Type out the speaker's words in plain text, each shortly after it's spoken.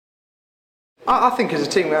I think as a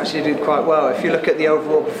team we actually did quite well. If you look at the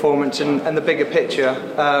overall performance and the bigger picture,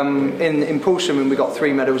 in pool swimming we got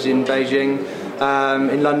 3 medals in Beijing,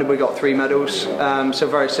 in London we got 3 medals, so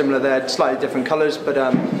very similar there, slightly different colours, but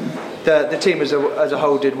the team as a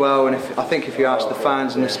whole did well. And I think if you ask the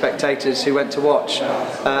fans and the spectators who went to watch,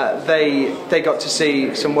 they got to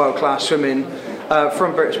see some world-class swimming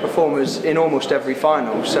from British performers in almost every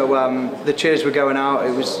final. So the cheers were going out.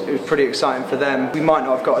 It was pretty exciting for them. We might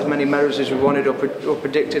not have got as many medals as we wanted or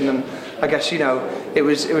predicted, and I guess it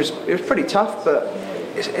was pretty tough. But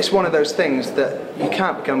it's one of those things that you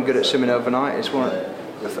can't become good at swimming overnight. It's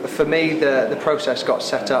for me, the process got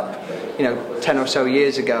set up 10 or so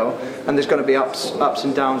years ago, and there's going to be ups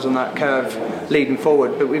and downs on that curve leading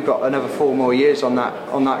forward, but we've got another 4 more years on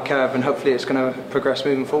that curve, and hopefully it's going to progress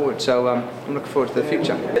moving forward. So I'm looking forward to the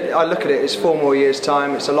future. I look at it as 4 more years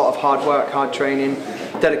time. It's a lot of hard work, hard training,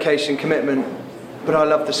 dedication, commitment, but I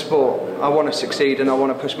love the sport. I want to succeed and I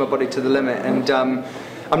want to push my body to the limit, and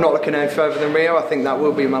I'm not looking any further than Rio. I think that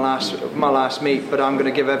will be my last meet, but I'm going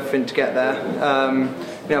to give everything to get there.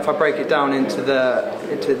 If I break it down into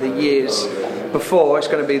the years before, it's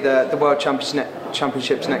going to be the World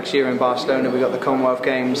Championships next year in Barcelona. We've got the Commonwealth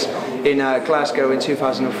Games in Glasgow in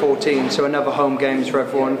 2014, so another home games for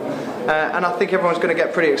everyone. And I think everyone's going to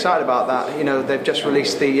get pretty excited about that. They've just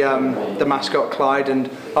released the mascot Clyde, and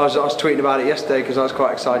I was tweeting about it yesterday because I was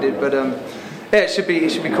quite excited. But yeah, it should be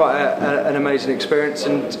quite an amazing experience,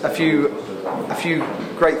 and a few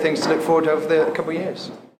great things to look forward to over the couple of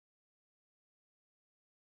years.